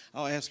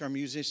 I'll ask our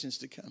musicians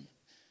to come.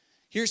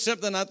 Here's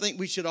something I think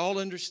we should all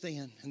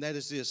understand, and that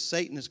is this: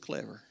 Satan is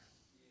clever.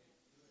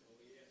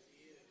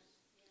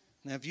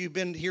 Now, if you've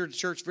been here at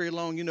church very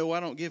long, you know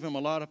I don't give him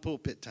a lot of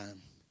pulpit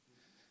time.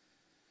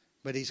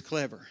 But he's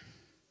clever.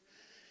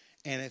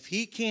 And if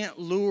he can't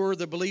lure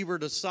the believer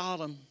to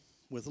Sodom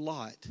with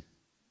Lot,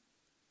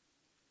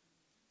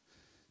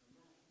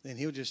 then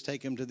he'll just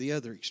take him to the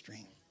other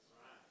extreme.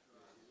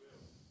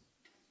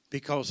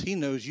 Because he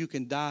knows you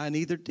can die in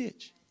either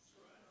ditch.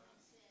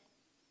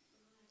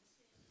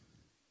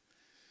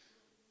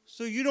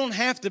 So you don't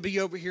have to be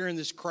over here in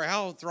this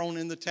crowd throwing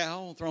in the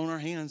towel, throwing our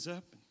hands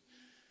up.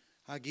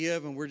 I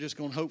give and we're just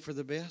going to hope for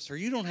the best. Or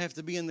you don't have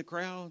to be in the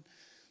crowd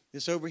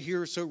that's over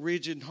here so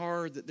rigid and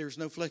hard that there's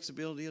no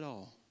flexibility at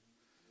all.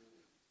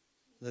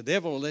 The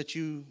devil will let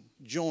you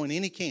join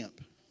any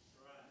camp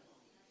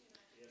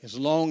as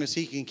long as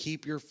he can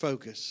keep your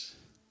focus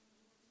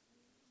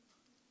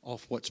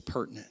off what's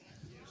pertinent.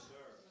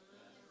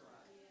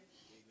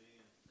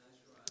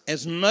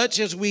 As much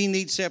as we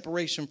need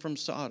separation from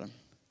Sodom,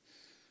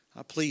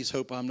 I please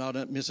hope I'm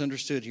not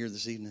misunderstood here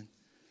this evening.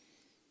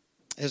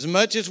 As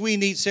much as we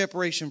need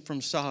separation from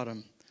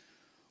Sodom,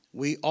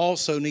 we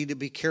also need to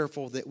be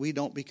careful that we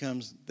don't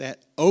become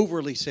that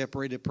overly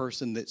separated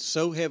person that's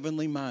so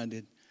heavenly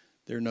minded,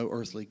 they're no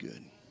earthly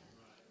good.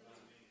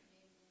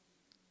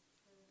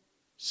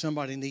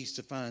 Somebody needs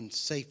to find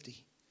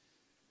safety.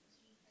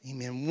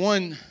 Amen.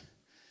 One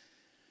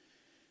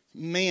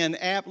man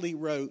aptly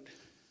wrote,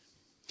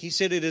 he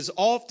said, it is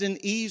often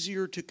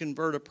easier to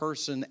convert a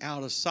person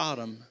out of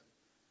Sodom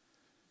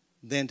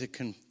than to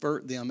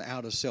convert them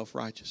out of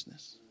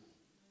self-righteousness.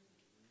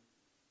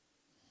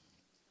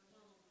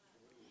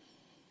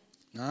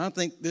 Now, I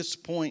think this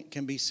point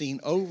can be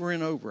seen over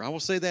and over. I will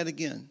say that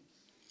again.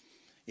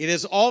 It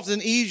is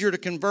often easier to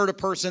convert a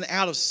person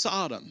out of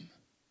Sodom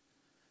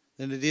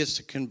than it is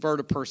to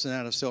convert a person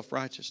out of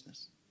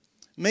self-righteousness.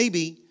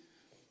 Maybe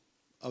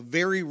a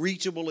very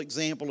reachable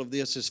example of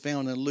this is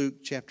found in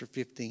Luke chapter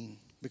 15,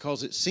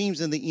 because it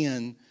seems in the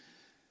end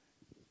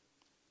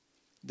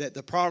that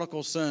the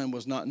prodigal son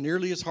was not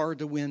nearly as hard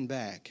to win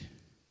back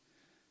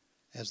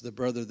as the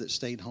brother that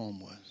stayed home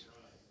was.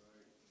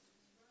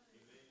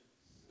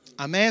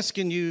 I'm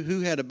asking you,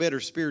 who had a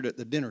better spirit at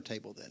the dinner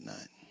table that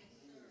night?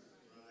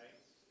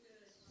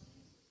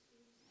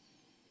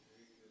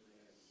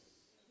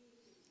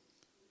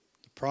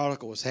 The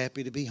prodigal was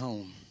happy to be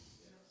home.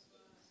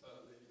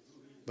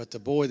 But the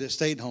boy that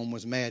stayed home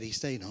was mad he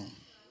stayed home.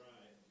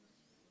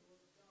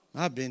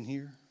 I've been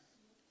here.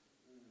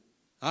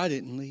 I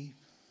didn't leave.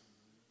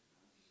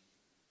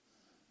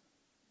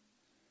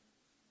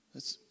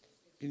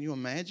 Can you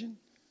imagine?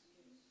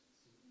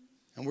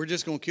 And we're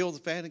just going to kill the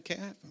fatted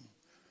calf.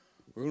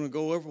 We're going to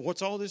go over,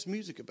 what's all this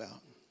music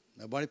about?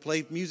 Nobody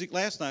played music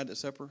last night at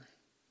supper.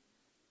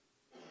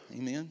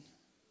 Amen.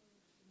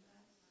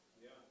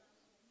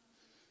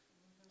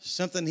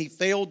 Something he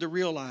failed to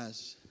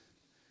realize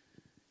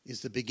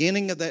is the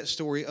beginning of that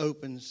story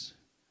opens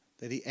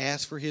that he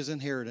asked for his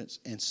inheritance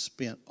and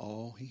spent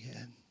all he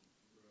had.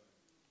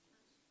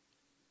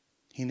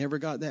 He never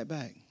got that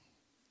back.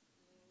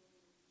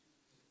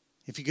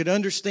 If you could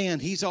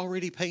understand, He's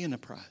already paying the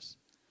price.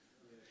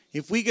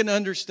 If we can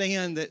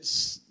understand that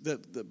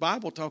the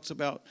Bible talks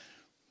about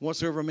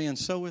whatsoever a man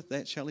soweth,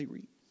 that shall he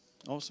reap.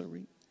 Also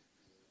reap.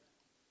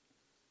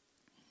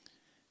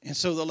 And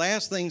so the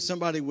last thing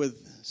somebody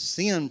with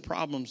sin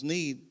problems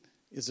need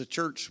is a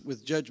church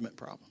with judgment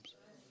problems.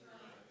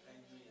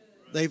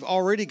 They've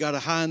already got a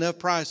high enough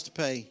price to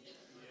pay.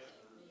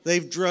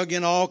 They've drug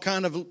in all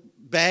kind of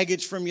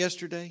baggage from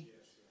yesterday.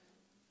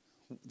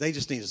 They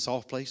just need a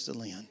soft place to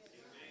land.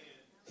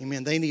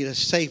 Amen. They need a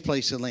safe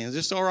place to land. Is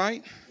this all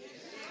right?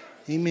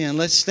 Amen.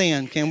 Let's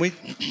stand, can we?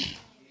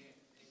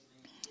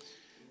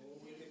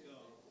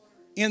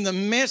 In the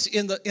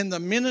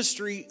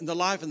ministry, in the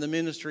life and the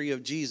ministry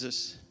of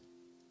Jesus,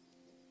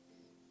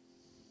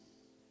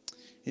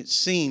 it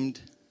seemed,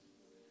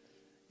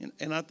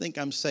 and I think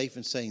I'm safe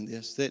in saying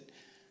this, that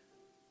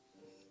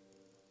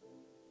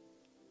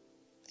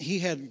He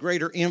had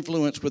greater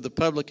influence with the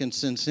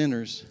publicans and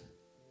sinners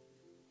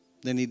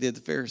than He did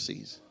the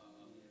Pharisees.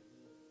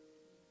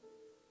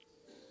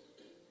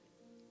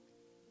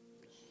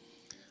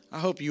 I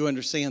hope you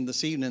understand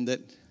this evening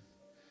that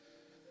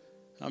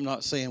I'm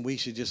not saying we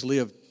should just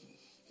live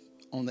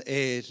on the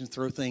edge and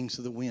throw things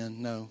to the wind.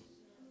 No.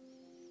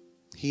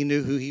 He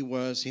knew who He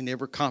was. He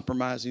never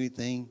compromised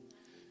anything.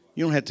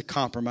 You don't have to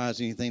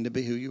compromise anything to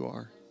be who you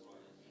are.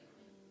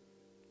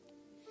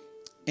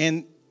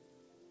 And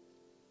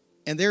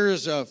there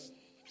is a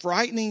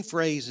frightening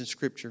phrase in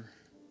Scripture.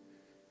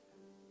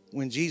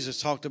 When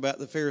Jesus talked about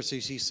the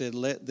Pharisees, He said,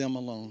 let them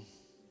alone.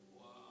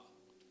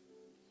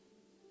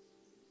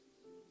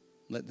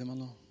 Let them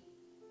alone.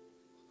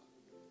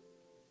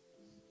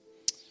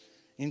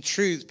 In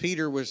truth,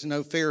 Peter was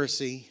no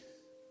Pharisee.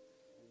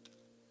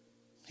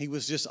 He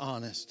was just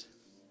honest.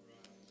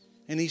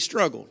 And he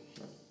struggled.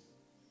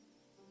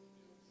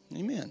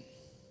 Amen.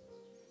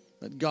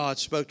 But God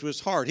spoke to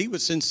his heart. He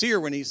was sincere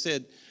when he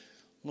said,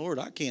 Lord,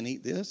 I can't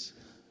eat this.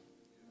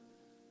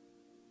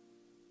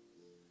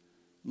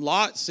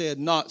 Lot said,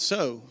 not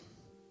so.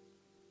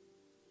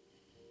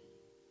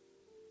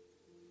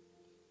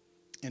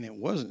 And it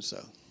wasn't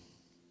so.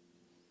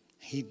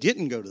 He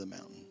didn't go to the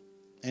mountain.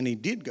 And he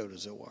did go to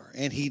Zoar.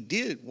 And he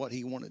did what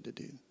he wanted to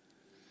do.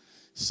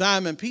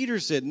 Simon Peter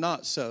said,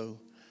 not so.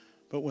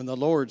 But when the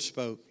Lord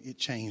spoke, it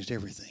changed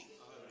everything.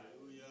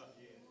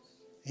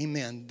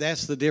 Amen.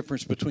 That's the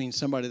difference between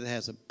somebody that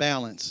has a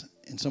balance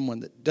and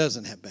someone that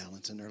doesn't have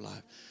balance in their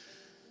life.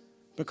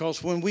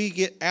 Because when we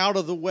get out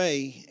of the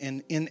way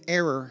and in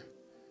error,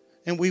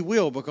 and we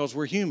will because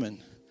we're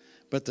human,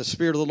 but the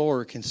Spirit of the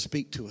Lord can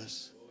speak to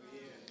us.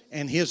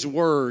 And His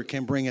Word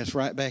can bring us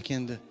right back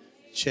into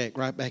check,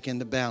 right back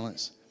into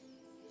balance.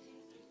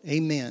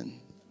 Amen.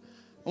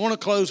 I want to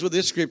close with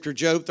this scripture,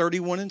 Job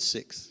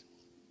 31:6.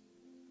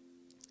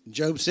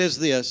 Job says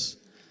this,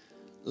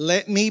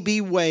 let me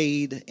be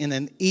weighed in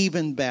an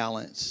even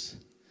balance,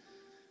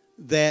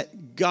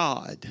 that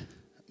God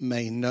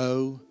may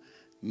know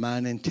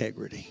mine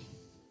integrity.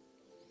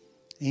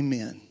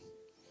 Amen.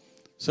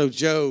 So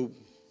Job,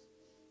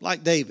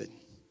 like David,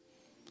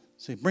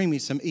 said, bring me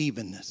some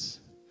evenness.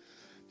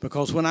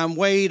 Because when I'm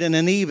weighed in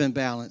an even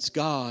balance,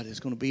 God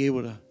is going to be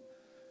able to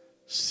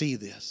see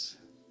this.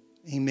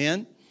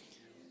 Amen.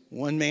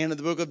 One man in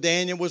the book of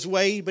Daniel was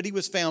weighed, but he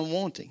was found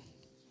wanting.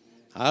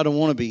 I don't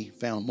want to be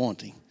found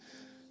wanting.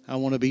 I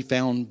want to be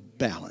found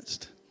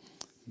balanced.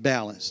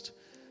 Balanced.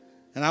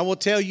 And I will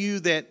tell you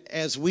that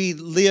as we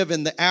live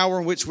in the hour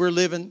in which we're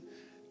living,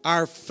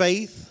 our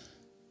faith,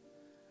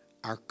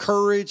 our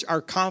courage,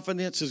 our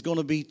confidence is going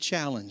to be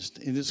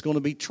challenged and it's going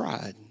to be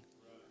tried.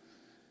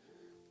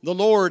 The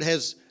Lord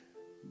has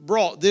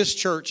brought this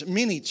church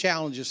many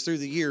challenges through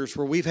the years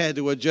where we've had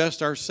to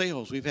adjust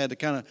ourselves. We've had to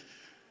kind of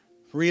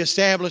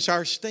reestablish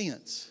our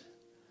stance.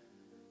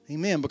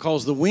 Amen.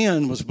 Because the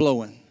wind was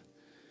blowing.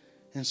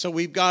 And so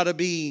we've got to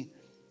be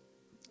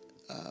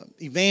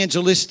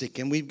evangelistic,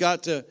 and we've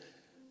got to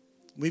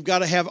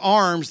have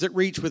arms that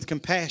reach with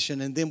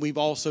compassion, and then we've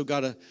also got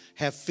to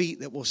have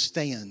feet that will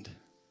stand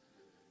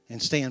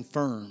and stand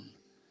firm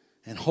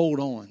and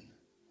hold on.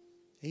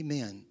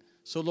 Amen.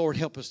 So Lord,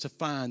 help us to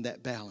find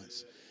that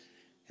balance.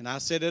 And I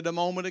said it a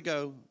moment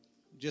ago,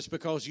 just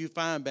because you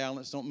find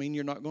balance don't mean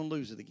you're not going to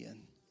lose it again.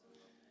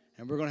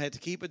 And we're going to have to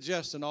keep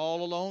adjusting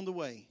all along the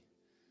way.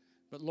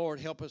 But Lord,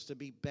 help us to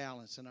be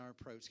balanced in our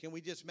approach. Can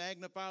we just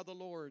magnify the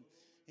Lord?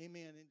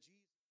 Amen.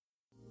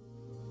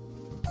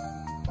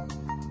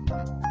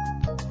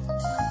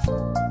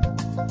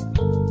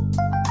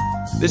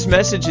 This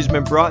message has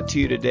been brought to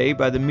you today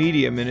by the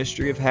media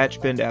ministry of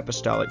Hatchbend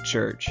Apostolic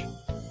Church.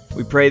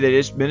 We pray that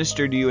it's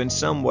ministered to you in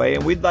some way,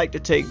 and we'd like to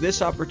take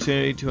this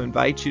opportunity to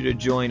invite you to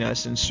join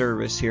us in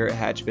service here at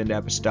Hatchbend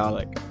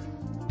Apostolic.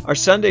 Our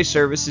Sunday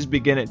services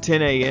begin at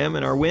 10 a.m.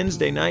 and our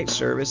Wednesday night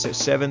service at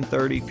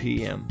 7:30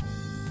 p.m.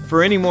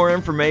 For any more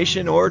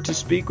information or to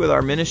speak with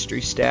our ministry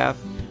staff,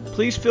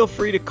 please feel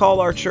free to call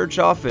our church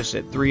office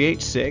at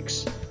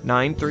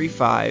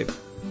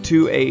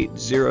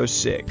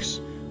 386-935-2806,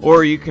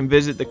 or you can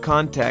visit the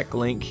contact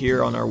link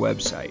here on our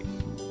website.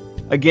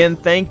 Again,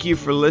 thank you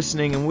for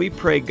listening, and we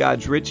pray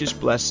God's richest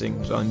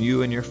blessings on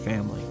you and your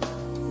family.